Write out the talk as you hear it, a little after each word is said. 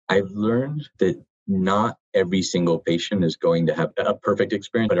I've learned that not every single patient is going to have a perfect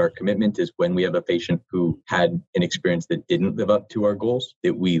experience, but our commitment is when we have a patient who had an experience that didn't live up to our goals,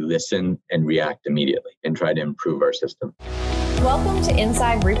 that we listen and react immediately and try to improve our system. Welcome to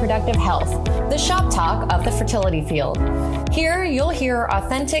Inside Reproductive Health, the shop talk of the fertility field. Here, you'll hear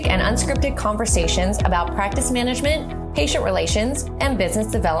authentic and unscripted conversations about practice management, patient relations, and business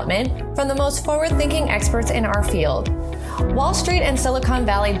development from the most forward-thinking experts in our field. Wall Street and Silicon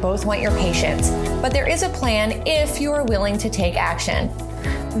Valley both want your patients, but there is a plan if you are willing to take action.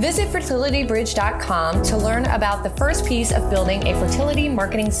 Visit fertilitybridge.com to learn about the first piece of building a fertility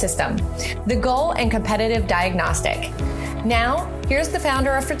marketing system, the goal and competitive diagnostic. Now, here's the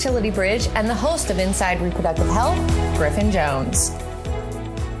founder of Fertility Bridge and the host of Inside Reproductive Health, Griffin Jones.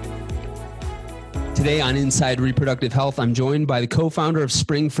 Today on Inside Reproductive Health, I'm joined by the co-founder of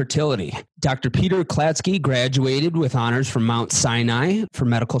Spring Fertility. Dr. Peter Klatsky graduated with honors from Mount Sinai for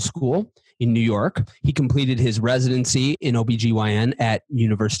medical school in New York. He completed his residency in OBGYN at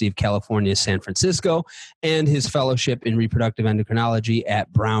University of California, San Francisco, and his fellowship in reproductive endocrinology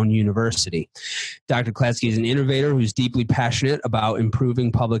at Brown University. Dr. Klatsky is an innovator who's deeply passionate about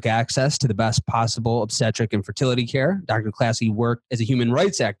improving public access to the best possible obstetric and fertility care. Dr. Klatsky worked as a human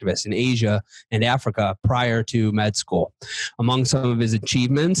rights activist in Asia and Africa prior to med school. Among some of his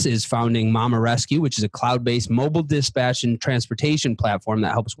achievements is founding Mama Rescue, which is a cloud-based mobile dispatch and transportation platform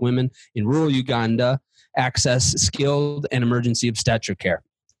that helps women in rural Uganda access skilled and emergency obstetric care.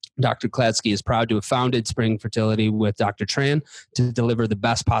 Dr. Klatsky is proud to have founded Spring Fertility with Dr. Tran to deliver the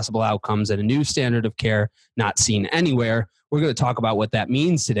best possible outcomes at a new standard of care not seen anywhere. We're going to talk about what that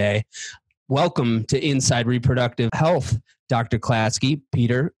means today. Welcome to Inside Reproductive Health, Dr. Klatsky.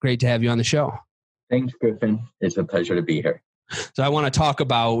 Peter, great to have you on the show. Thanks, Griffin. It's a pleasure to be here. So I want to talk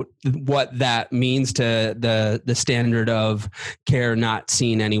about what that means to the standard of care not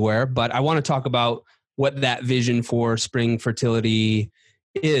seen anywhere, but I want to talk about what that vision for Spring Fertility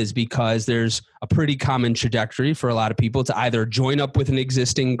is, because there's a pretty common trajectory for a lot of people to either join up with an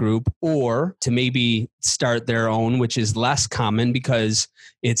existing group or to maybe start their own, which is less common because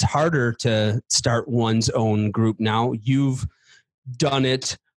it's harder to start one's own group now. You've done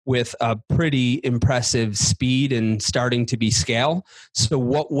it with a pretty impressive speed and starting to be scale. So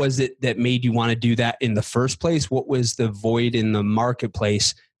what was it that made you want to do that in the first place? What was the void in the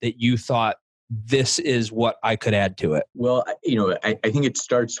marketplace that you thought, this is what I could add to it? Well, I think it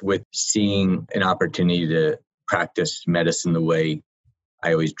starts with seeing an opportunity to practice medicine the way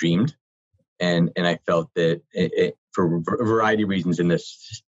I always dreamed. And I felt that for a variety of reasons in the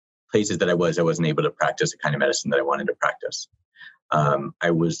places that I wasn't able to practice the kind of medicine that I wanted to practice.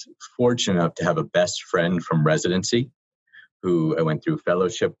 I was fortunate enough to have a best friend from residency who I went through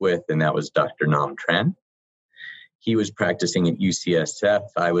fellowship with, and that was Dr. Nam Tran. He was practicing at UCSF.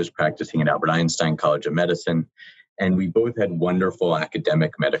 I was practicing at Albert Einstein College of Medicine, and we both had wonderful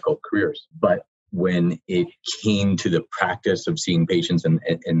academic medical careers. But when it came to the practice of seeing patients and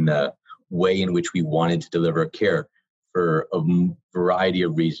the way in which we wanted to deliver care, for a variety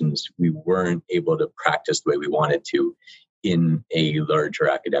of reasons, we weren't able to practice the way we wanted to in a larger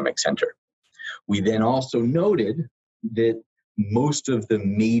academic center. We then also noted that most of the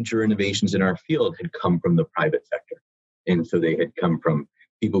major innovations in our field had come from the private sector. And so they had come from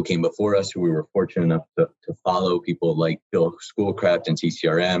people who came before us who we were fortunate enough to follow, people like Bill Schoolcraft and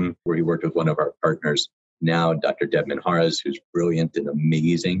CCRM, where he worked with one of our partners now, Dr. Deb Minharas, who's brilliant and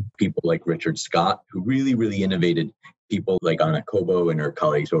amazing. People like Richard Scott, who really, really innovated. People like Ana Cobo and her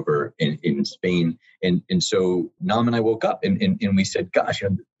colleagues over in Spain. And so Nam and I woke up and we said, gosh,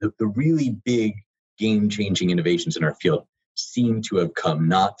 the really big game-changing innovations in our field seem to have come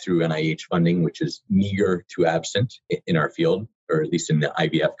not through NIH funding, which is meager to absent in our field, or at least in the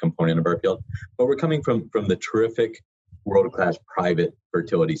IVF component of our field, but we're coming from the terrific world-class private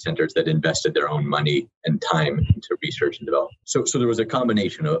fertility centers that invested their own money and time into research and development. So there was a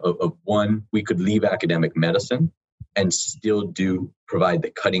combination of one, we could leave academic medicine and still provide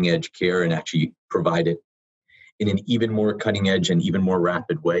the cutting edge care and actually provide it in an even more cutting edge and even more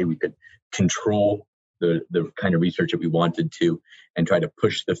rapid way. We could control the kind of research that we wanted to and try to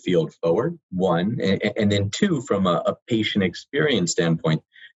push the field forward, one. And then two, from a patient experience standpoint,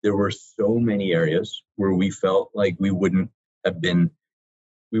 there were so many areas where we felt like we were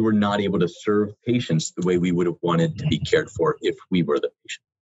not able to serve patients the way we would have wanted to be cared for if we were the patient.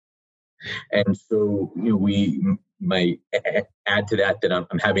 And so, we might add to that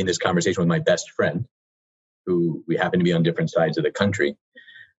I'm having this conversation with my best friend, who we happen to be on different sides of the country.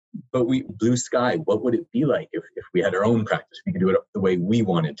 But blue sky, what would it be like if we had our own practice? We could do it the way we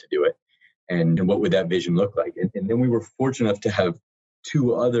wanted to do it. And what would that vision look like? And then we were fortunate enough to have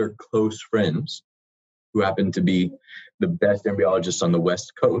two other close friends who happened to be the best embryologists on the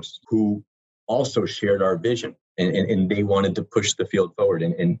West Coast, who also shared our vision, and they wanted to push the field forward.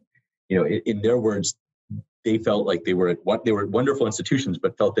 And in their words, they felt like they were wonderful institutions,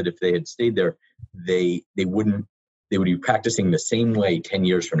 but felt that if they had stayed there, they would be practicing the same way 10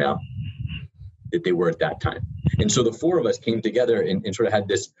 years from now that they were at that time. And so the four of us came together and sort of had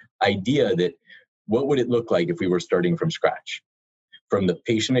this idea that what would it look like if we were starting from scratch, from the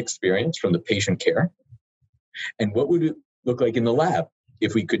patient experience, from the patient care, and what would it look like in the lab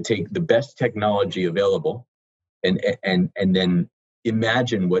if we could take the best technology available and then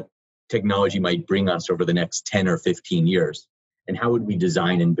imagine what technology might bring us over the next 10 or 15 years, and how would we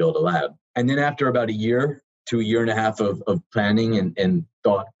design and build a lab? And then after about a year to a year and a half of planning and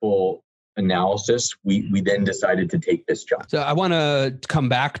thoughtful analysis, we then decided to take this job. So I want to come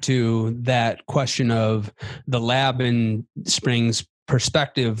back to that question of the lab and Spring's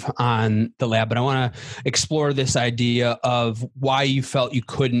perspective on the lab, but I want to explore this idea of why you felt you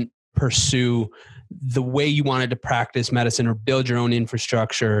couldn't pursue the way you wanted to practice medicine or build your own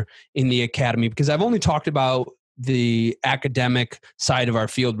infrastructure in the academy, because I've only talked about the academic side of our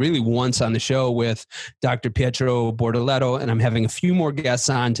field really once on the show with Dr. Pietro Bortoletto, and I'm having a few more guests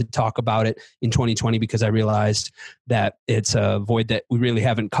on to talk about it in 2020 because I realized that it's a void that we really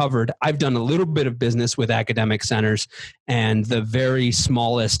haven't covered. I've done a little bit of business with academic centers, and the very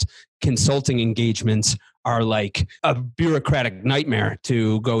smallest consulting engagements are like a bureaucratic nightmare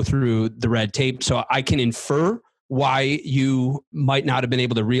to go through the red tape. So I can infer why you might not have been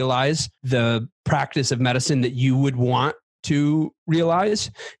able to realize the practice of medicine that you would want to realize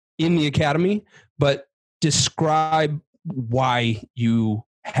in the academy, but describe why you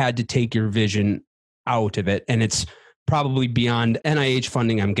had to take your vision out of it. And it's probably beyond NIH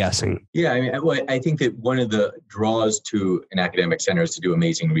funding, I'm guessing. Yeah, I think that one of the draws to an academic center is to do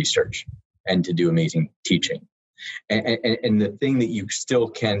amazing research and to do amazing teaching. And the thing that you still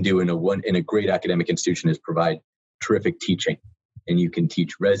can do in a great academic institution is provide terrific teaching. And you can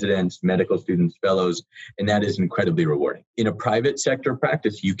teach residents, medical students, fellows, and that is incredibly rewarding. In a private sector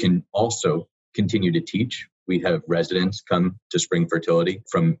practice, you can also continue to teach. We have residents come to Spring Fertility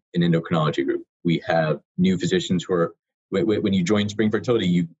from an endocrinology group. We have new physicians who are, when you join Spring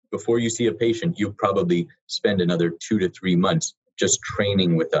Fertility, before you see a patient, you probably spend another 2 to 3 months just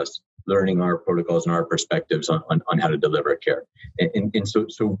training with us, learning our protocols and our perspectives on how to deliver care. And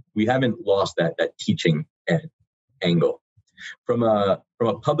so we haven't lost that teaching angle. From a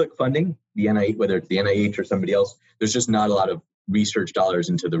public funding, the NIH, whether it's the NIH or somebody else, there's just not a lot of research dollars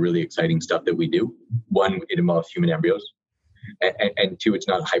into the really exciting stuff that we do. One, it involves human embryos, and two, it's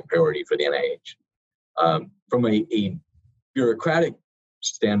not a high priority for the NIH. From a bureaucratic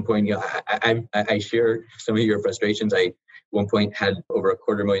standpoint, I share some of your frustrations. I, at one point, had over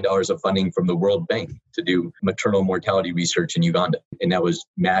 $250,000 of funding from the World Bank to do maternal mortality research in Uganda, and that was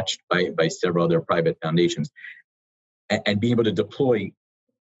matched by several other private foundations. And being able to deploy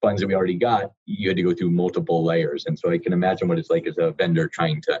funds that we already got, you had to go through multiple layers. And so I can imagine what it's like as a vendor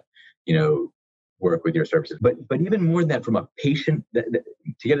trying to, work with your services. But even more than that, from a patient, to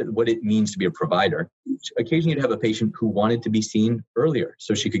get at what it means to be a provider, occasionally you'd have a patient who wanted to be seen earlier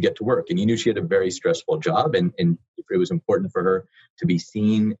so she could get to work. And you knew she had a very stressful job, and it was important for her to be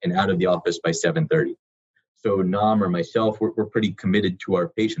seen and out of the office by 7:30. So Nam or myself, we're pretty committed to our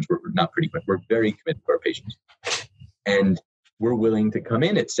patients. We're very committed to our patients. And we're willing to come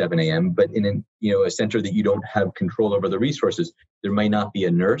in at 7 a.m., but in a center that you don't have control over the resources, there might not be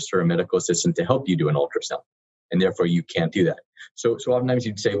a nurse or a medical assistant to help you do an ultrasound, and therefore you can't do that. So oftentimes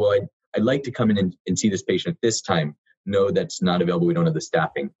you'd say, well, I'd like to come in and see this patient at this time. No, that's not available. We don't have the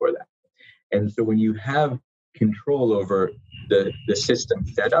staffing for that. And so when you have control over the system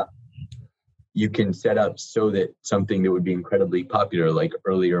set up, you can set up so that something that would be incredibly popular, like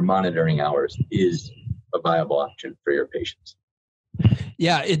earlier monitoring hours, is a viable option for your patients.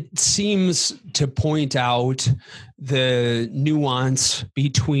 Yeah, it seems to point out the nuance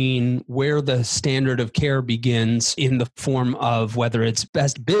between where the standard of care begins in the form of whether it's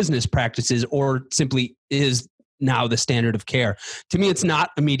best business practices or simply is now the standard of care. To me, it's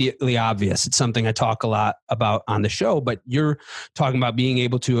not immediately obvious. It's something I talk a lot about on the show, but you're talking about being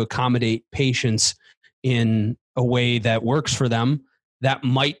able to accommodate patients in a way that works for them. That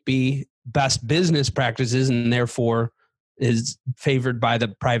might be best business practices and therefore is favored by the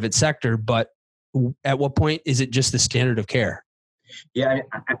private sector. But at what point is it just the standard of care? Yeah,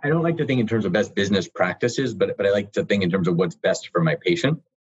 I don't like to think in terms of best business practices, but I like to think in terms of what's best for my patient.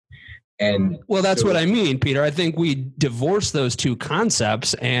 And well, that's what I mean, Peter. I think we divorce those two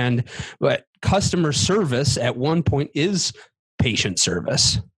concepts, but customer service at one point is patient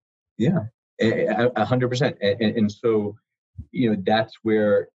service. Yeah, 100%. And so, that's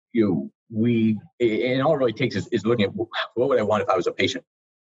where, and all it really takes is looking at what would I want if I was a patient,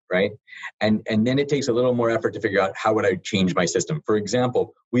 right? And then it takes a little more effort to figure out how would I change my system. For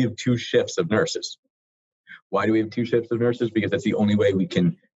example, we have 2 shifts of nurses. Why do we have 2 shifts of nurses? Because that's the only way we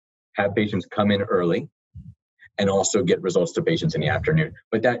can have patients come in early and also get results to patients in the afternoon.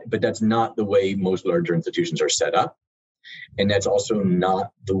 But that's not the way most larger institutions are set up. And that's also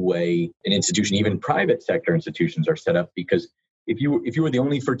not the way an institution, even private sector institutions, are set up. Because if you were the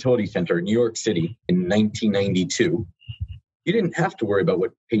only fertility center in New York City in 1992, you didn't have to worry about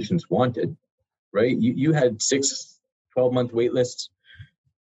what patients wanted, right? You had 12-month wait lists,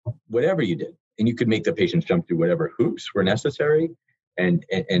 whatever you did. And you could make the patients jump through whatever hoops were necessary. And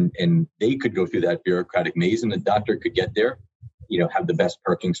they could go through that bureaucratic maze, and the doctor could get there, have the best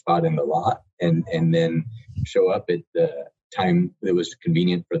parking spot in the lot, and then show up at the time that was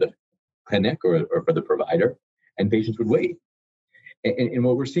convenient for the clinic or for the provider, and patients would wait. And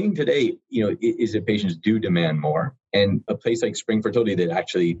what we're seeing today, is that patients do demand more. And a place like Spring Fertility that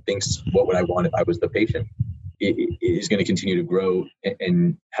actually thinks, what would I want if I was the patient, is going to continue to grow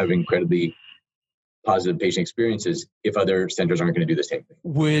and have incredibly positive patient experiences if other centers aren't going to do the same thing.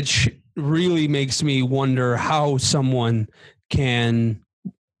 Which really makes me wonder how someone can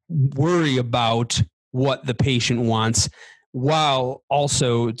worry about what the patient wants while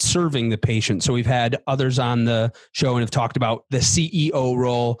also serving the patient. So we've had others on the show and have talked about the CEO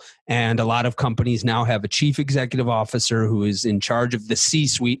role, and a lot of companies now have a chief executive officer who is in charge of the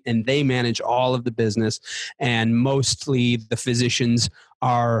C-suite, and they manage all of the business. And mostly the physicians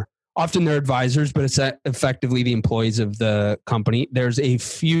are often their advisors, but it's effectively the employees of the company. There's a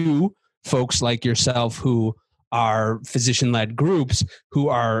few folks like yourself who are physician-led groups who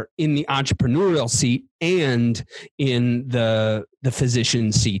are in the entrepreneurial seat and in the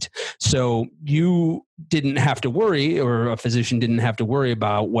physician seat. So you didn't have to worry, or a physician didn't have to worry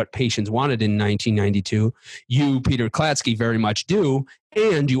about what patients wanted in 1992. You, Peter Klatsky, very much do.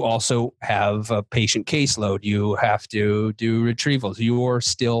 And you also have a patient caseload. You have to do retrievals. You're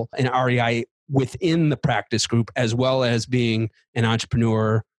still an REI within the practice group, as well as being an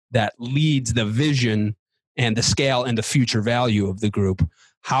entrepreneur that leads the vision and the scale and the future value of the group.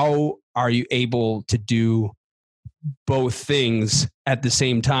 How are you able to do both things at the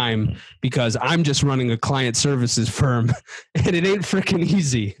same time? Because I'm just running a client services firm and it ain't freaking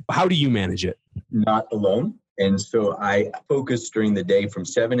easy. How do you manage it? Not alone. And so I focus during the day from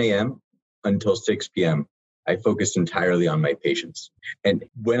 7 a.m. until 6 p.m. I focus entirely on my patients. And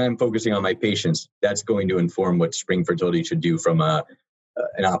when I'm focusing on my patients, that's going to inform what Spring Fertility should do from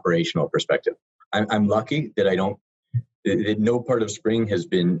an operational perspective. I'm lucky that that no part of Spring has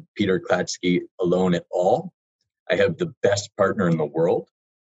been Peter Klatsky alone at all. I have the best partner in the world,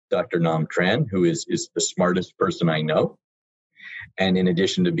 Dr. Nam Tran, who is the smartest person I know. And in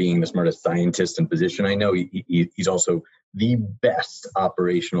addition to being the smartest scientist and physician I know, he's also the best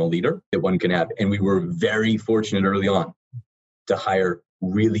operational leader that one can have. And we were very fortunate early on to hire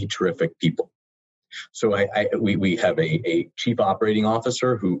really terrific people. So we have a chief operating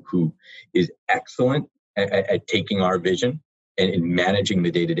officer who is excellent at taking our vision and managing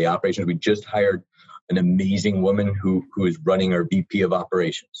the day-to-day operations. We just hired an amazing woman who is running our VP of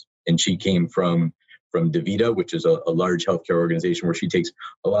operations. And she came from DaVita, which is a large healthcare organization where she takes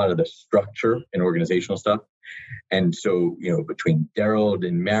a lot of the structure and organizational stuff. And so, between Daryl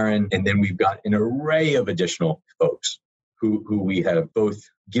and Marin, and then we've got an array of additional folks who we have both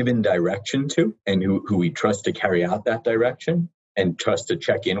given direction to and who we trust to carry out that direction and trust to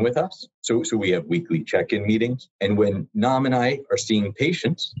check in with us. So we have weekly check-in meetings. And when Nam and I are seeing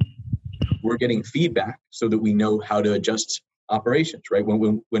patients, we're getting feedback so that we know how to adjust operations, right?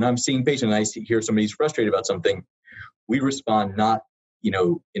 When I'm seeing patients and I hear somebody's frustrated about something, we respond not,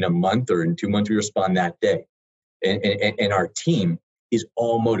 in a month or in 2 months, we respond that day. And our team is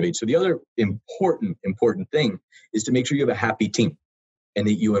all motivated. So the other important thing is to make sure you have a happy team and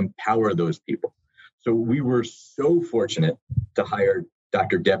that you empower those people. So we were so fortunate to hire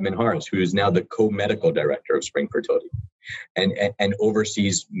Dr. Deb Minharas, who is now the co-medical director of Spring Fertility and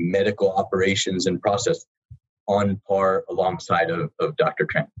oversees medical operations and process on par alongside of Dr.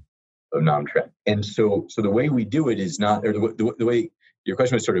 Tran, of Nam Tran. And so the way we do it is not, or the way your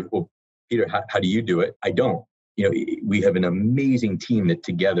question was sort of, well, Peter, how do you do it? I don't. We have an amazing team that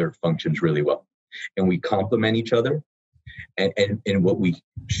together functions really well, and we complement each other. And what we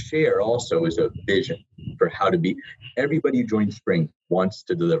share also is a vision for how to be. Everybody who joins Spring wants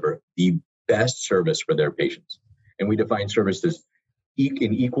to deliver the best service for their patients. And we define service as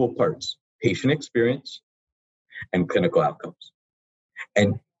in equal parts, patient experience and clinical outcomes.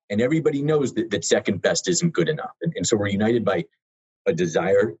 And everybody knows that second best isn't good enough. And so we're united by a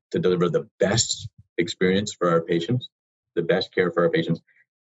desire to deliver the best experience for our patients, the best care for our patients,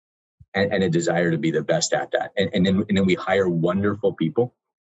 and a desire to be the best at that. And then we hire wonderful people.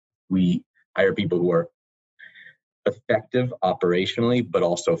 We hire people who are effective operationally, but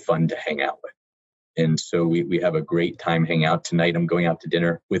also fun to hang out with. And so we have a great time hanging out tonight. I'm going out to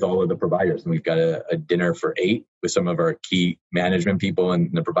dinner with all of the providers, and we've got a dinner for 8 with some of our key management people and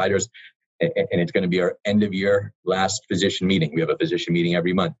the providers. And it's going to be our end of year last physician meeting. We have a physician meeting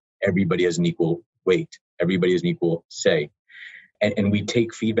every month. Everybody has an equal weight. Everybody has an equal say. And we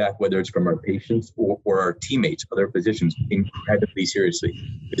take feedback, whether it's from our patients or our teammates, other physicians, incredibly seriously.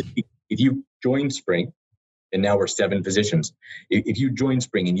 If you join Spring, and now we're 7 physicians. If you join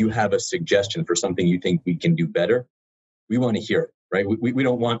Spring and you have a suggestion for something you think we can do better, we want to hear it, right? We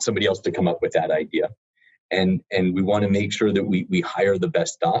don't want somebody else to come up with that idea. And we want to make sure that we hire the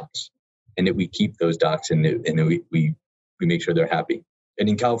best docs and that we keep those docs and that we make sure they're happy. And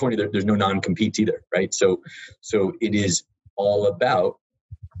in California, there's no non-competes either, right? So it is all about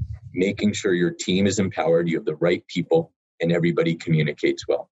making sure your team is empowered, you have the right people, and everybody communicates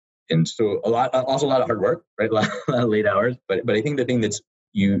well. And so a lot of hard work, right? A lot of late hours. But I think the thing that's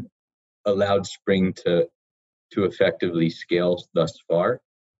you allowed Spring to effectively scale thus far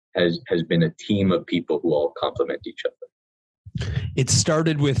has been a team of people who all complement each other. It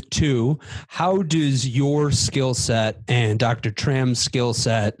started with 2. How does your skill set and Dr. Tram's skill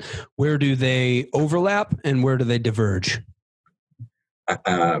set, where do they overlap and where do they diverge?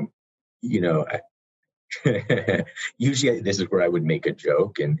 Usually this is where I would make a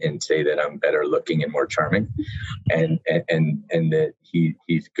joke and say that I'm better looking and more charming, and that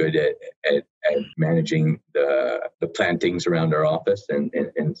he's good at managing the plantings around our office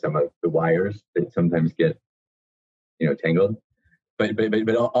and some of the wires that sometimes get tangled.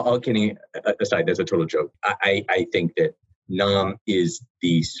 But all kidding aside, that's a total joke. I think that Nam is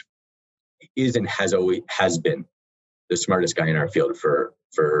and has been the smartest guy in our field for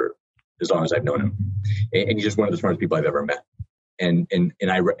as long as I've known him. And he's just one of the smartest people I've ever met. And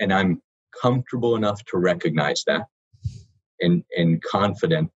I'm comfortable enough to recognize that and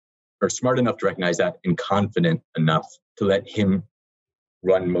confident, or smart enough to recognize that and confident enough to let him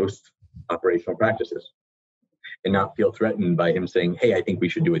run most operational practices and not feel threatened by him saying, hey, I think we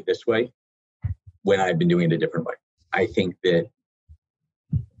should do it this way when I've been doing it a different way. I think that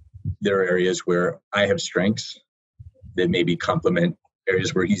there are areas where I have strengths that maybe complement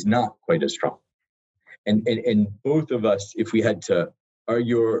areas where he's not quite as strong. And both of us, if we had to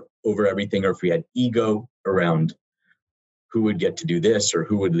argue over everything, or if we had ego around who would get to do this or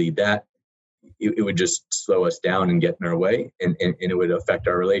who would lead that, it would just slow us down and get in our way, and it would affect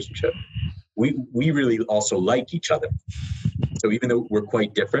our relationship. We really also like each other. So even though we're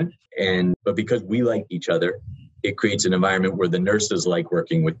quite different, but because we like each other, it creates an environment where the nurses like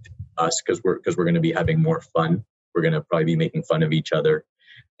working with us because we're going to be having more fun. We're going to probably be making fun of each other,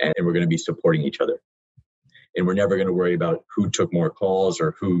 and we're going to be supporting each other. And we're never going to worry about who took more calls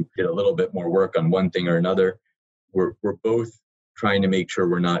or who did a little bit more work on one thing or another. We're both trying to make sure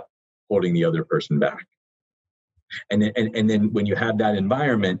we're not holding the other person back. And then when you have that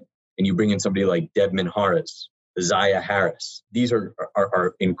environment and you bring in somebody like Devman Harris, Zaya Harris, these are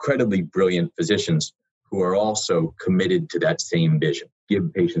incredibly brilliant physicians who are also committed to that same vision,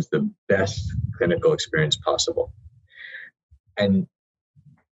 give patients the best clinical experience possible. And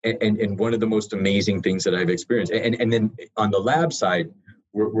one of the most amazing things that I've experienced, and then on the lab side,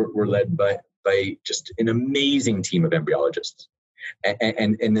 we're led by just an amazing team of embryologists,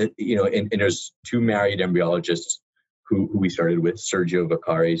 and there's 2 married embryologists who we started with, Sergio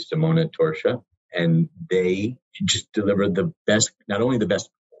Vaccari, Simona Torcia, and they just deliver the best, not only the best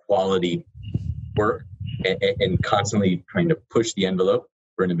quality work, and constantly trying to push the envelope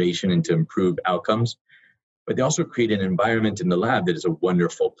for innovation and to improve outcomes, but they also create an environment in the lab that is a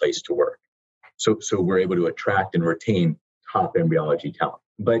wonderful place to work. So we're able to attract and retain top embryology talent.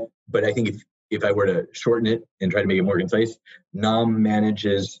 But I think if I were to shorten it and try to make it more concise, Nam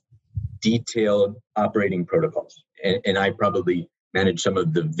manages detailed operating protocols. And I probably manage some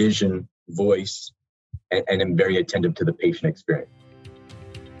of the vision, voice, and am very attentive to the patient experience.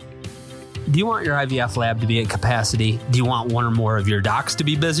 Do you want your IVF lab to be at capacity? Do you want one or more of your docs to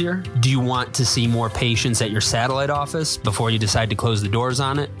be busier? Do you want to see more patients at your satellite office before you decide to close the doors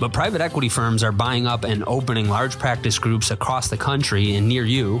on it? But private equity firms are buying up and opening large practice groups across the country and near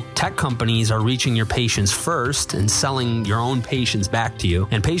you. Tech companies are reaching your patients first and selling your own patients back to you.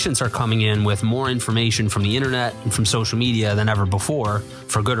 And patients are coming in with more information from the internet and from social media than ever before,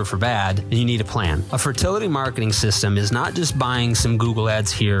 for good or for bad, and you need a plan. A fertility marketing system is not just buying some Google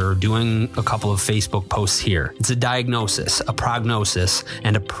ads here or doing a couple of Facebook posts here. It's a diagnosis, a prognosis,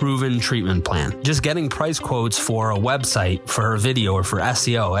 and a proven treatment plan. Just getting price quotes for a website, for a video, or for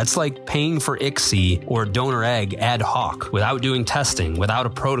SEO, that's like paying for ICSI or donor egg ad hoc without doing testing, without a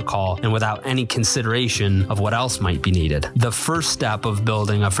protocol, and without any consideration of what else might be needed. The first step of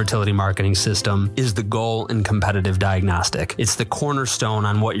building a fertility marketing system is the goal and competitive diagnostic. It's the cornerstone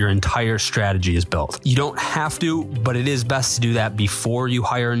on what your entire strategy is built. You don't have to, but it is best to do that before you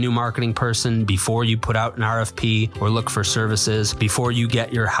hire a new marketing person, before you put out an RFP or look for services, before you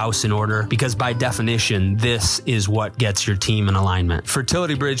get your house in order, because by definition, this is what gets your team in alignment.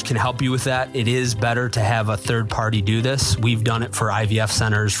 Fertility Bridge can help you with that. It is better to have a third party do this. We've done it for IVF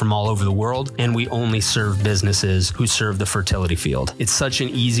centers from all over the world, and we only serve businesses who serve the fertility field. It's such an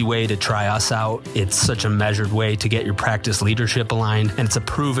easy way to try us out. It's such a measured way to get your practice leadership aligned, and it's a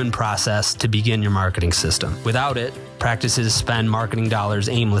proven process to begin your marketing system. Without it, practices spend marketing dollars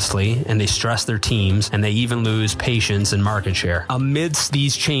aimlessly, and they stress their teams, and they even lose patients and market share. Amidst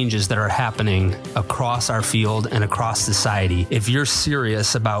these changes that are happening across our field and across society, if you're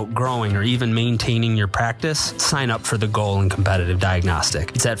serious about growing or even maintaining your practice, sign up for the Goal and Competitive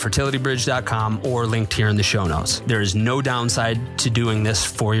Diagnostic. It's at fertilitybridge.com or linked here in the show notes. There is no downside to doing this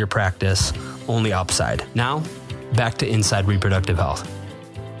for your practice, only upside. Now, back to Inside Reproductive Health.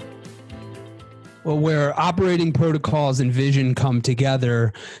 Well, where operating protocols and vision come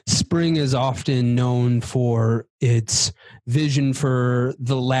together, Spring is often known for its vision for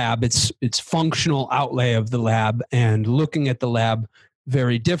the lab, its functional outlay of the lab, and looking at the lab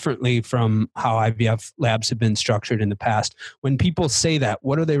very differently from how IVF labs have been structured in the past. When people say that,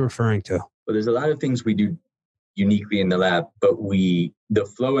 what are they referring to? Well, there's a lot of things we do uniquely in the lab, but the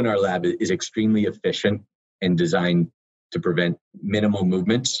flow in our lab is extremely efficient and designed to prevent minimal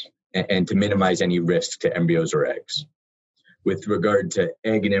movements and to minimize any risk to embryos or eggs. With regard to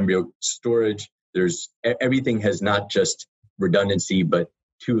egg and embryo storage, everything has not just redundancy, but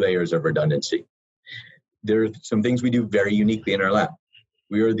 2 layers of redundancy. There are some things we do very uniquely in our lab.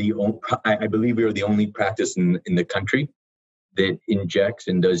 I believe we are the only practice in the country that injects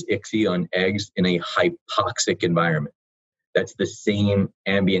and does ICSI on eggs in a hypoxic environment. That's the same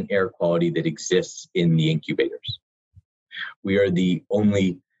ambient air quality that exists in the incubators. We are the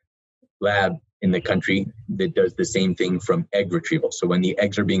only lab in the country that does the same thing from egg retrieval. So when the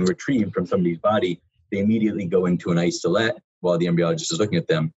eggs are being retrieved from somebody's body, they immediately go into an isolette while the embryologist is looking at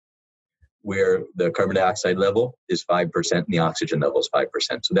them, where the carbon dioxide level is 5% and the oxygen level is 5%.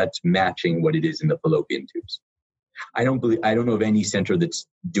 So that's matching what it is in the fallopian tubes. I don't know of any center that's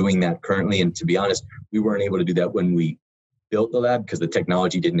doing that currently. And to be honest, we weren't able to do that when we built the lab because the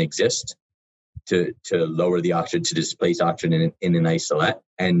technology didn't exist to lower the oxygen, to displace oxygen in an isolette.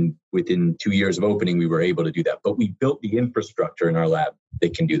 And within 2 years of opening, we were able to do that. But we built the infrastructure in our lab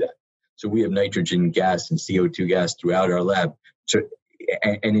that can do that. So we have nitrogen gas and CO2 gas throughout our lab. So,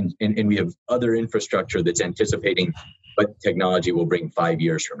 and we have other infrastructure that's anticipating what technology will bring 5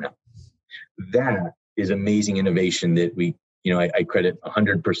 years from now. That is amazing innovation that I credit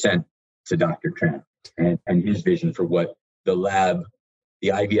 100% to Dr. Tran and his vision for what the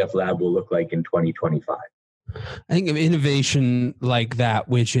IVF lab will look like in 2025. I think of innovation like that,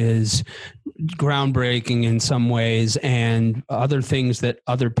 which is groundbreaking in some ways, and other things that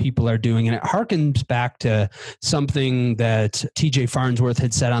other people are doing. And it harkens back to something that TJ Farnsworth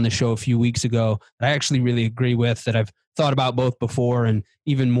had said on the show a few weeks ago that I actually really agree with, that I've thought about both before and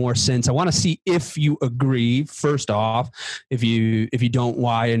even more since. I want to see if you agree, first off. If you don't,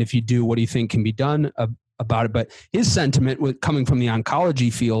 why? And if you do, what do you think can be done about it? But his sentiment, coming from the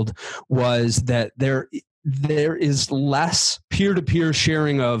oncology field, was that there is less peer-to-peer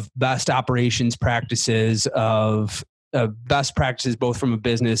sharing of best operations practices, of best practices, both from a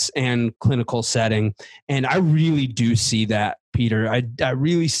business and clinical setting. And I really do see that, Peter. I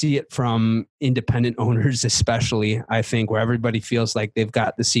really see it from independent owners, especially, I think, where everybody feels like they've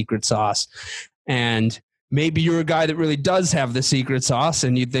got the secret sauce. And maybe you're a guy that really does have the secret sauce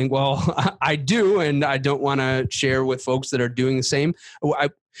and you think, well, I do, and I don't want to share with folks that are doing the same.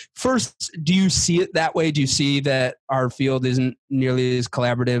 First, do you see it that way? Do you see that our field isn't nearly as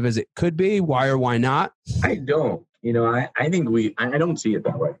collaborative as it could be? Why or why not? I don't. I think I don't see it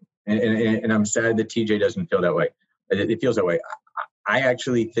that way. And I'm sad that TJ doesn't feel that way. It feels that way. I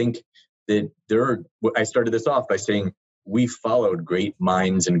actually think that I started this off by saying we followed great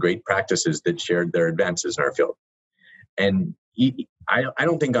minds and great practices that shared their advances in our field. And I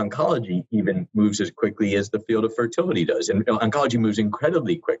don't think oncology even moves as quickly as the field of fertility does. And oncology moves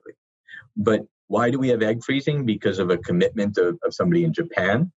incredibly quickly. But why do we have egg freezing? Because of a commitment of somebody in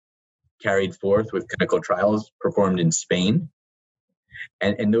Japan, carried forth with clinical trials performed in Spain.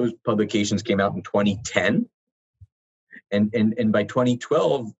 And those publications came out in 2010. And by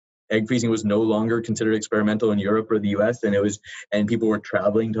 2012, egg freezing was no longer considered experimental in Europe or the US, and people were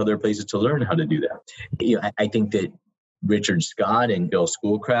traveling to other places to learn how to do that. I think that Richard Scott and Bill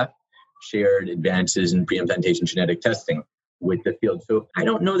Schoolcraft shared advances in pre-implantation genetic testing with the field. So I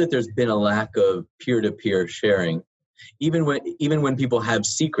don't know that there's been a lack of peer-to-peer sharing. Even when people have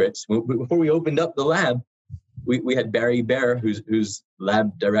secrets, before we opened up the lab, we had Barry Baer, who's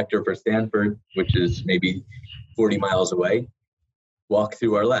lab director for Stanford, which is maybe 40 miles away, walk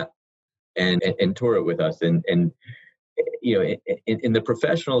through our lab and tour it with us. And in the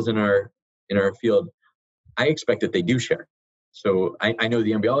professionals in our field, I expect that they do share. So I know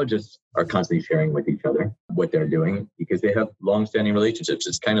the embryologists are constantly sharing with each other what they're doing because they have long-standing relationships.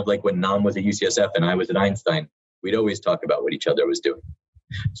 It's kind of like when Nam was at UCSF and I was at Einstein. We'd always talk about what each other was doing.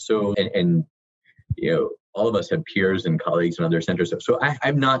 So, and all of us have peers and colleagues in other centers. So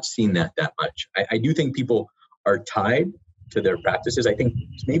I've not seen that much. I do think people are tied to their practices. I think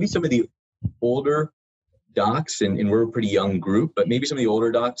maybe some of the older docs, and we're a pretty young group, but maybe some of the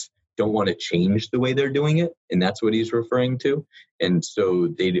older docs don't want to change the way they're doing it. And that's what he's referring to. And so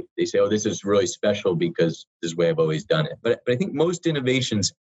they say, oh, this is really special because this is the way I've always done it. But I think most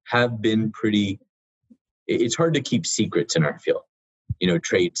innovations have been pretty, it's hard to keep secrets in our field,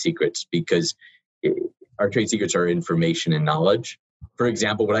 trade secrets, because our trade secrets are information and knowledge. For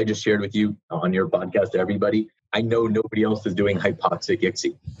example, what I just shared with you on your podcast to everybody, I know nobody else is doing hypoxic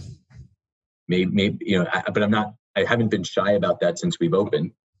ICSI. Maybe but I haven't been shy about that since we've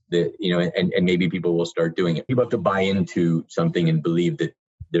opened. And maybe people will start doing it. People have to buy into something and believe that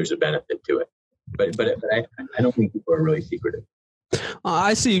there's a benefit to it. But I don't think people are really secretive.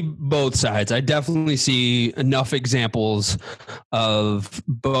 I see both sides. I definitely see enough examples of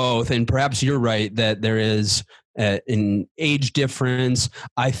both. And perhaps you're right that there is an age difference.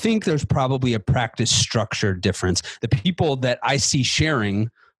 I think there's probably a practice structure difference. The people that I see sharing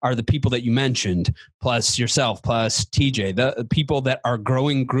are the people that you mentioned, plus yourself, plus TJ. The people that are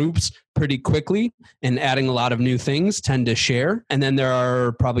growing groups pretty quickly and adding a lot of new things tend to share. And then there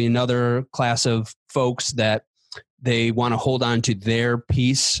are probably another class of folks that they want to hold on to their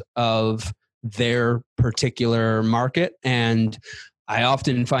piece of their particular market. And I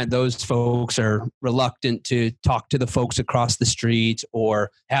often find those folks are reluctant to talk to the folks across the street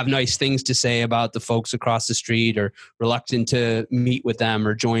or have nice things to say about the folks across the street, or reluctant to meet with them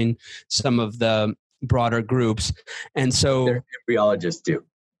or join some of the broader groups. And so their embryologists do.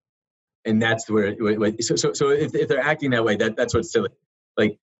 And that's where, so if they're acting that way, that's what's silly.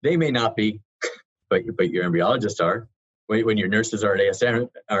 Like, they may not be, but your embryologists are. When your nurses are at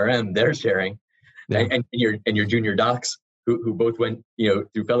ASRM, they're sharing. Yeah. And your junior docs who both went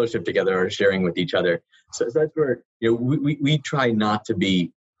through fellowship together are sharing with each other. So that's where we try not to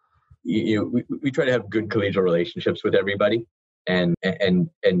be, we try to have good collegial relationships with everybody, and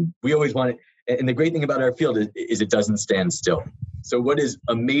we always want it. And the great thing about our field is it doesn't stand still. So what is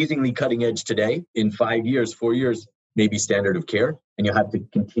amazingly cutting edge today, in 5 years, 4 years, may be standard of care, and you'll have to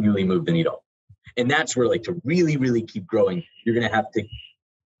continually move the needle. And that's where, to really, really keep growing, you're going to have to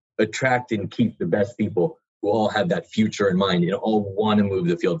attract and keep the best people who all have that future in mind and all want to move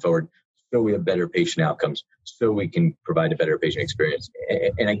the field forward, so we have better patient outcomes, so we can provide a better patient experience.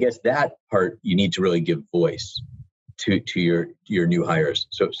 And I guess that part, you need to really give voice to your new hires.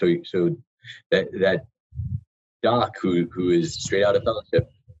 So that doc who is straight out of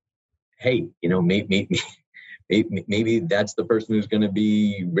fellowship, hey, maybe that's the person who's going to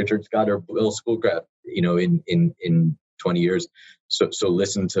be Richard Scott or Bill Schoolcraft, in 20 years. So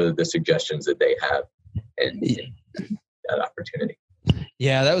listen to the suggestions that they have and that opportunity.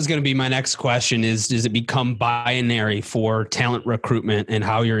 Yeah, that was going to be my next question is, does it become binary for talent recruitment and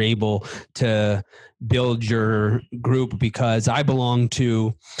how you're able to build your group? Because I belong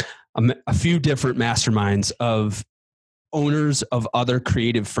to a few different masterminds of owners of other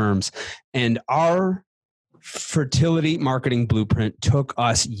creative firms, and our fertility marketing blueprint took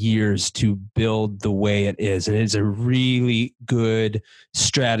us years to build the way it is. And it's a really good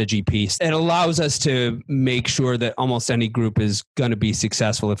strategy piece. It allows us to make sure that almost any group is going to be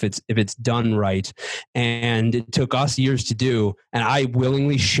successful if it's done right. And it took us years to do. And I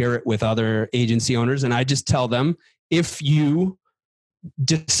willingly share it with other agency owners. And I just tell them, if you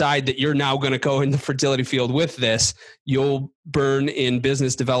decide that you're now going to go in the fertility field with this, you'll burn in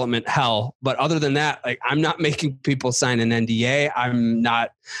business development hell. But other than that, like, I'm not making people sign an NDA.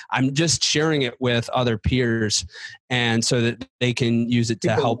 I'm just sharing it with other peers, and so that they can use it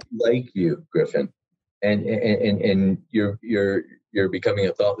to help. Like you, Griffin, and you're becoming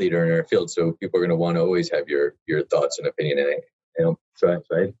a thought leader in our field. So people are going to want to always have your thoughts and opinion in it. So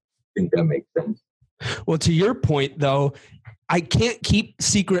I think that makes sense. Well, to your point though, I can't keep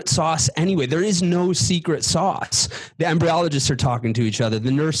secret sauce anyway. There is no secret sauce. The embryologists are talking to each other.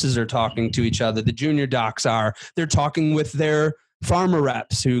 The nurses are talking to each other. The junior docs are. They're talking with their pharma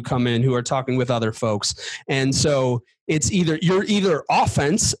reps who come in, who are talking with other folks. And so you're either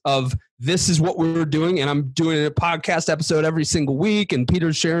offense of, this is what we're doing, and I'm doing a podcast episode every single week, and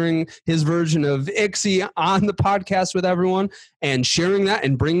Peter's sharing his version of ICSI on the podcast with everyone and sharing that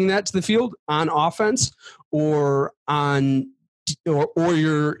and bringing that to the field on offense, or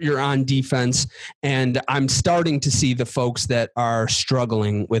you're on defense. And I'm starting to see the folks that are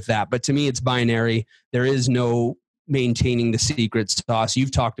struggling with that. But to me, it's binary. There is no maintaining the secret sauce.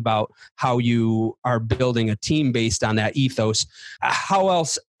 You've talked about how you are building a team based on that ethos. How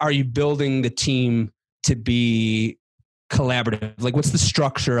else are you building the team to be collaborative? Like, what's the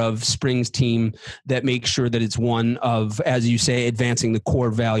structure of Spring's team that makes sure that it's one of, as you say, advancing the core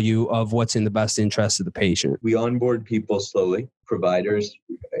value of what's in the best interest of the patient? We onboard people slowly. Providers,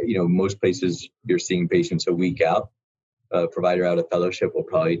 most places you're seeing patients a week out. A provider out of fellowship will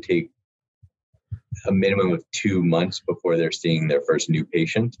probably take a minimum of 2 months before they're seeing their first new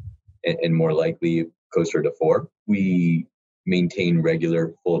patient, and more likely closer to 4. We maintain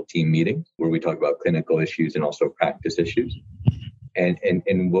regular full team meetings where we talk about clinical issues and also practice issues. And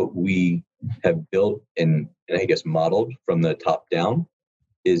what we have built and I guess modeled from the top down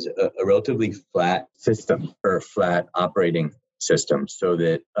is a relatively flat system, or a flat operating system, so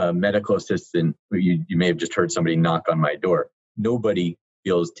that a medical assistant, you may have just heard somebody knock on my door. Nobody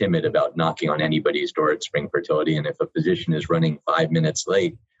feels timid about knocking on anybody's door at Spring Fertility. And if a physician is running 5 minutes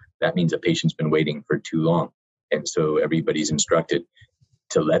late, that means a patient's been waiting for too long. And so everybody's instructed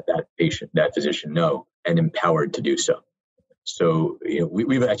to let that physician know, and empowered to do so. So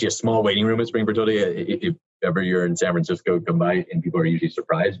we have actually a small waiting room at Spring Fertility. If ever you're in San Francisco, come by, and people are usually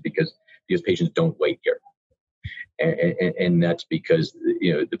surprised because patients don't wait here. And that's because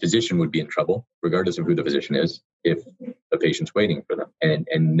the physician would be in trouble, regardless of who the physician is, if a patient's waiting for them.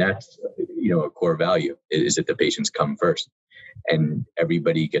 And that's a core value, is that the patients come first. And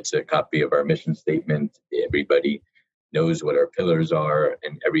everybody gets a copy of our mission statement. Everybody knows what our pillars are,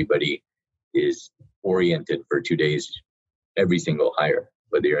 and everybody is oriented for 2 days every single hire,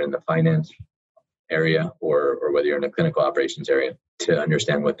 whether you're in the finance area or whether you're in a clinical operations area, to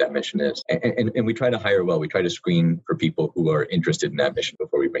understand what that mission is. And we try to hire well. We try to screen for people who are interested in that mission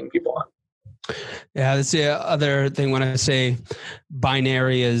before we bring people on. Yeah, that's the other thing when I say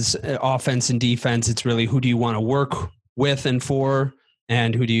binary is offense and defense. It's really, who do you want to work with and for,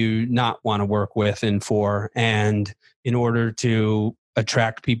 and who do you not want to work with and for. And in order to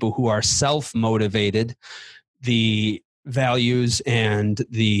attract people who are self-motivated, the values and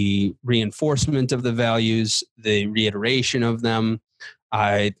the reinforcement of the values, the reiteration of them,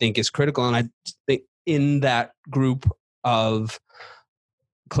 I think is critical. And I think in that group of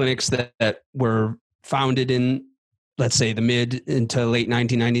clinics that were founded in, let's say, the mid into late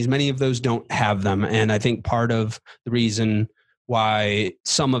 1990s, many of those don't have them. And I think part of the reason why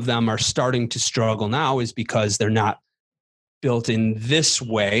some of them are starting to struggle now is because they're not built in this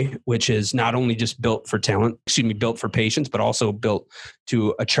way, which is not only just built for built for patients, but also built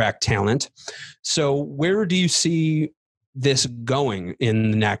to attract talent. So where do you see this going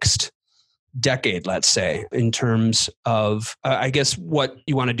in the next decade, let's say, in terms of, I guess, what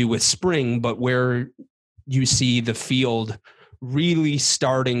you want to do with Spring, but where you see the field really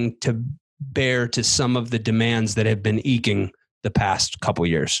starting to bear to some of the demands that have been eking the past couple of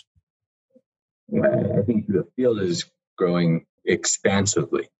years? I think the field is growing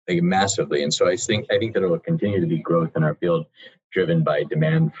expansively, like massively. And so I think that it will continue to be growth in our field driven by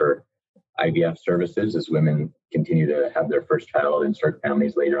demand for IVF services as women continue to have their first child and start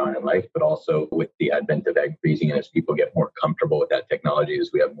families later on in life, but also with the advent of egg freezing, and as people get more comfortable with that technology, as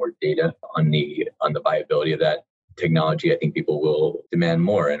we have more data on the viability of that technology, I think people will demand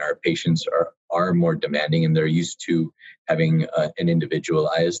more, and our patients are more demanding, and they're used to having an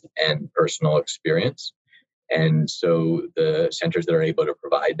individualized and personal experience. And so the centers that are able to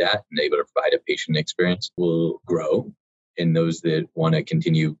provide that and able to provide a patient experience will grow. And those that want to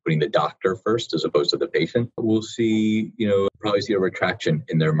continue putting the doctor first as opposed to the patient, we'll see, probably see a retraction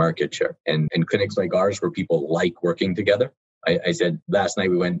in their market share. And clinics like ours where people like working together. I said last night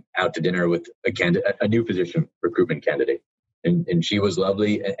we went out to dinner with a new physician recruitment candidate. And she was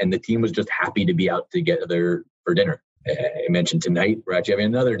lovely. And the team was just happy to be out together for dinner. I mentioned tonight, we're actually having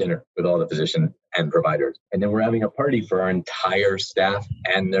another dinner with all the physicians and providers. And then we're having a party for our entire staff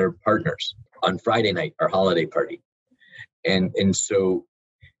and their partners on Friday night, our holiday party. And so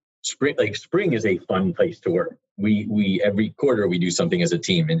spring is a fun place to work. We every quarter we do something as a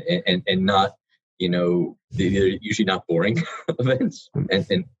team and not, they're usually not boring events.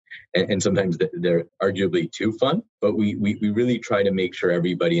 And sometimes they're arguably too fun, but we really try to make sure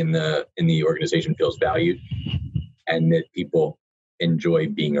everybody in the organization feels valued and that people enjoy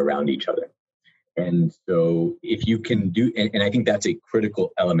being around each other. And so if you can do, and I think that's a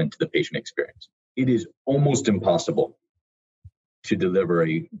critical element to the patient experience, it is almost impossible to deliver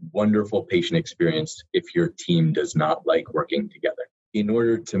a wonderful patient experience if your team does not like working together. In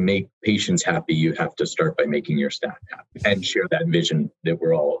order to make patients happy, you have to start by making your staff happy and share that vision that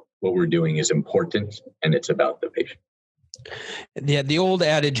what we're doing is important and it's about the patient. Yeah, the old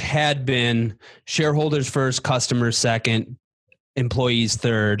adage had been shareholders first, customers second, employees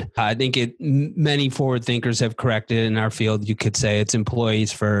third. I think many forward thinkers have corrected in our field. You could say it's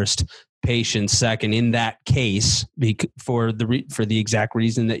employees first, patients second. In that case, for the exact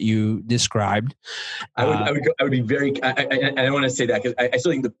reason that you described, I would be very. I don't want to say that because I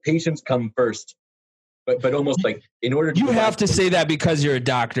still think the patients come first. But almost like in order to you have to say that because you're a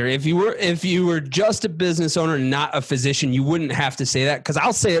doctor. If you were just a business owner, not a physician, you wouldn't have to say that, because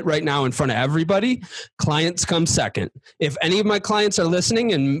I'll say it right now in front of everybody. Clients come second. If any of my clients are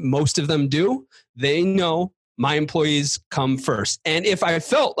listening, and most of them do, they know my employees come first. And if I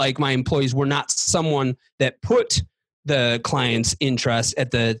felt like my employees were not someone that put the client's interest at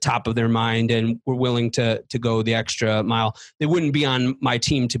the top of their mind and were willing to go the extra mile, they wouldn't be on my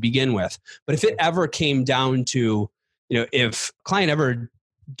team to begin with. But if it ever came down to, if a client ever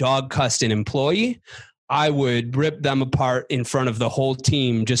dog cussed an employee, I would rip them apart in front of the whole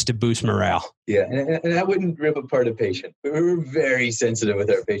team just to boost morale. Yeah, and I wouldn't rip apart a patient. We're very sensitive with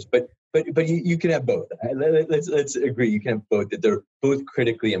our patients, but you can have both. Let's agree, you can have both. That they're both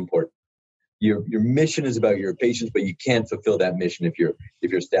critically important. Your mission is about your patients, but you can't fulfill that mission if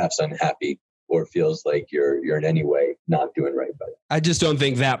your staff's unhappy or feels like you're in any way not doing right by it. I just don't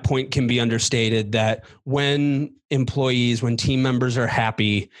think that point can be understated, that when team members are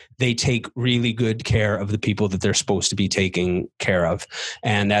happy, they take really good care of the people that they're supposed to be taking care of.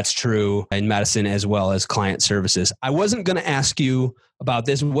 And that's true in medicine as well as client services. I wasn't going to ask you about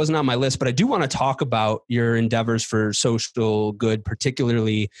this. It wasn't on my list, but I do want to talk about your endeavors for social good,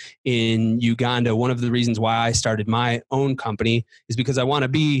 particularly in Uganda. One of the reasons why I started my own company is because I want to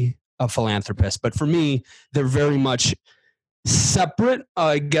be a philanthropist. But for me, they're very much separate.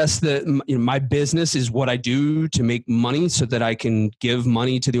 I guess that my business is what I do to make money so that I can give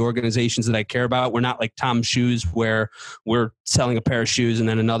money to the organizations that I care about. We're not like Tom's Shoes, where we're selling a pair of shoes and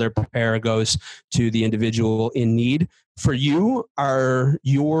then another pair goes to the individual in need. For you, are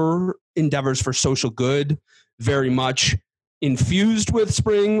your endeavors for social good very much infused with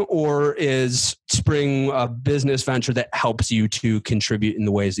Spring, or is Spring a business venture that helps you to contribute in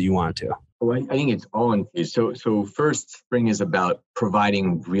the ways that you want to? Well, I think it's all infused. So first, Spring is about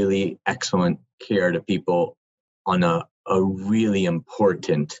providing really excellent care to people on a really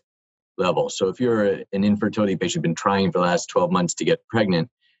important level. So if you're an infertility patient, been trying for the last 12 months to get pregnant,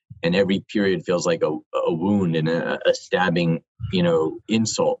 and every period feels like a wound and a stabbing,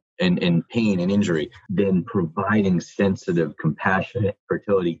 insult and pain and injury, then providing sensitive, compassionate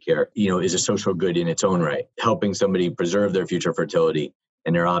fertility care, is a social good in its own right. Helping somebody preserve their future fertility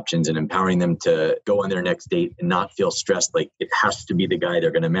and their options and empowering them to go on their next date and not feel stressed like it has to be the guy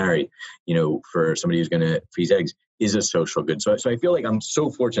they're going to marry, for somebody who's going to freeze eggs, is a social good. So I feel like I'm so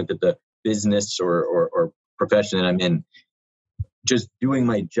fortunate that the business or profession that I'm in, just doing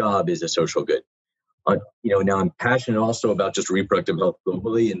my job is a social good. Now I'm passionate also about just reproductive health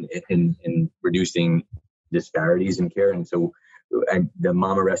globally and reducing disparities in care. And so the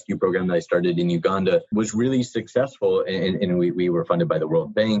Mama Rescue program that I started in Uganda was really successful. And we were funded by the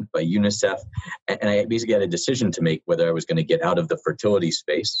World Bank, by UNICEF. And I basically had a decision to make whether I was going to get out of the fertility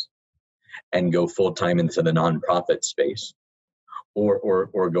space and go full-time into the nonprofit space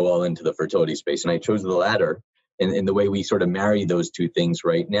or go all into the fertility space. And I chose the latter. And the way we sort of marry those two things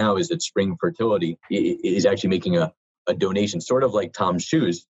right now is that Spring Fertility is actually making a donation, sort of like Tom's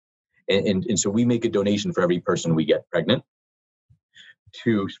Shoes. And so we make a donation for every person we get pregnant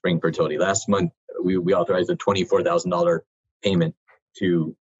to Spring Fertility. Last month, we authorized a $24,000 payment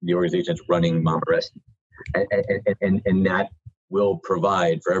to the organization that's running Mama Rescue. And that will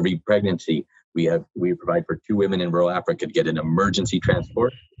provide for every pregnancy. We provide for 2 women in rural Africa to get an emergency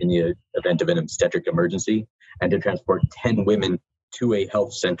transport in the event of an obstetric emergency, and to transport 10 women to a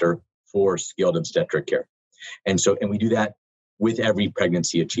health center for skilled obstetric care. And we do that with every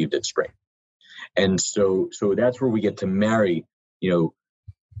pregnancy achieved at Spring. And so that's where we get to marry,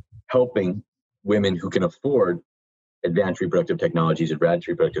 helping women who can afford advanced reproductive technologies, advanced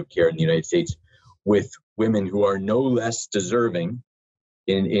reproductive care in the United States, with women who are no less deserving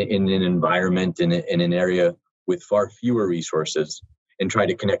in an environment, in an area with far fewer resources, and try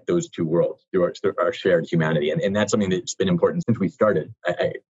to connect those two worlds through our shared humanity. And that's something that's been important since we started.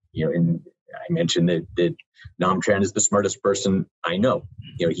 I mentioned that Nam Tran is the smartest person I know.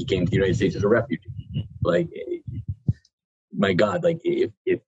 He came to the United States as a refugee. Like, my God, like if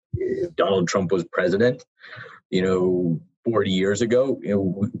Donald Trump was president, 40 years ago,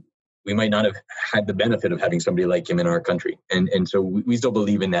 we might not have had the benefit of having somebody like him in our country. And so we still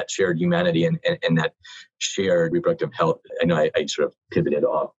believe in that shared humanity and that shared reproductive health. I know I sort of pivoted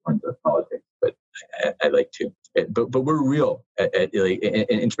off onto politics, but I like to. But we're real,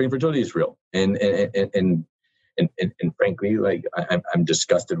 and Spring Fertility is real. And frankly, like I'm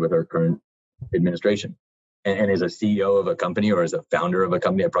disgusted with our current administration. And as a CEO of a company or as a founder of a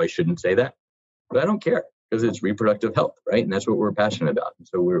company, I probably shouldn't say that, but I don't care. Because it's reproductive health, right? And that's what we're passionate about. And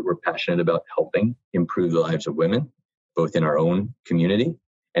so we're passionate about helping improve the lives of women, both in our own community.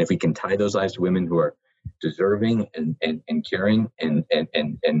 And if we can tie those lives to women who are deserving and caring and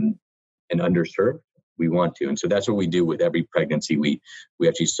underserved, we want to. And so that's what we do with every pregnancy. We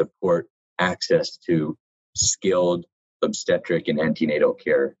actually support access to skilled obstetric and antenatal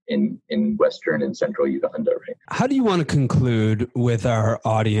care in Western and Central Uganda, right? How do you want to conclude with our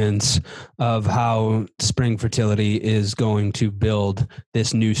audience of how Spring Fertility is going to build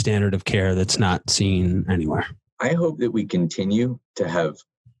this new standard of care that's not seen anywhere? I hope that we continue to have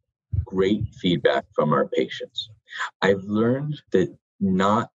great feedback from our patients. I've learned that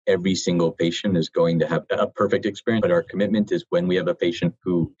not every single patient is going to have a perfect experience, but our commitment is when we have a patient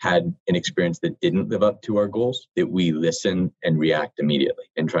who had an experience that didn't live up to our goals, that we listen and react immediately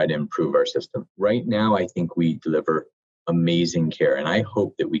and try to improve our system. Right now, I think we deliver amazing care, and I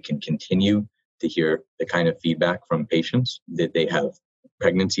hope that we can continue to hear the kind of feedback from patients that they have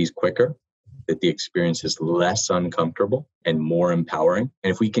pregnancies quicker, that the experience is less uncomfortable and more empowering.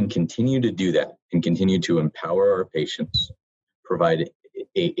 And if we can continue to do that and continue to empower our patients, provide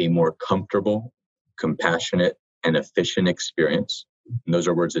a more comfortable, compassionate, and efficient experience, and those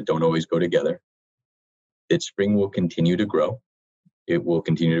are words that don't always go together, that Spring will continue to grow. It will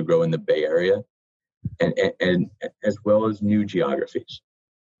continue to grow in the Bay Area and as well as new geographies.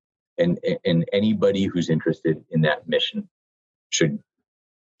 And anybody who's interested in that mission should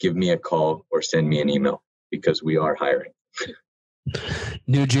give me a call or send me an email, because we are hiring.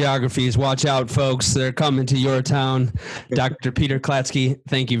 New geographies. Watch out, folks. They're coming to your town. Dr. Peter Klatsky,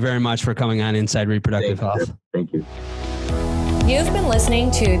 thank you very much for coming on Inside Reproductive Health. Thank you. You've been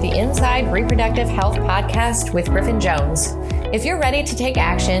listening to the Inside Reproductive Health podcast with Griffin Jones. If you're ready to take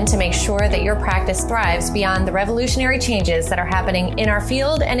action to make sure that your practice thrives beyond the revolutionary changes that are happening in our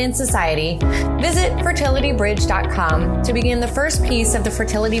field and in society, visit fertilitybridge.com to begin the first piece of the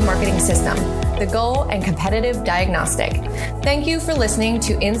fertility marketing system, the goal and competitive diagnostic. Thank you for listening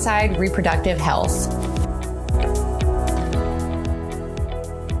to Inside Reproductive Health.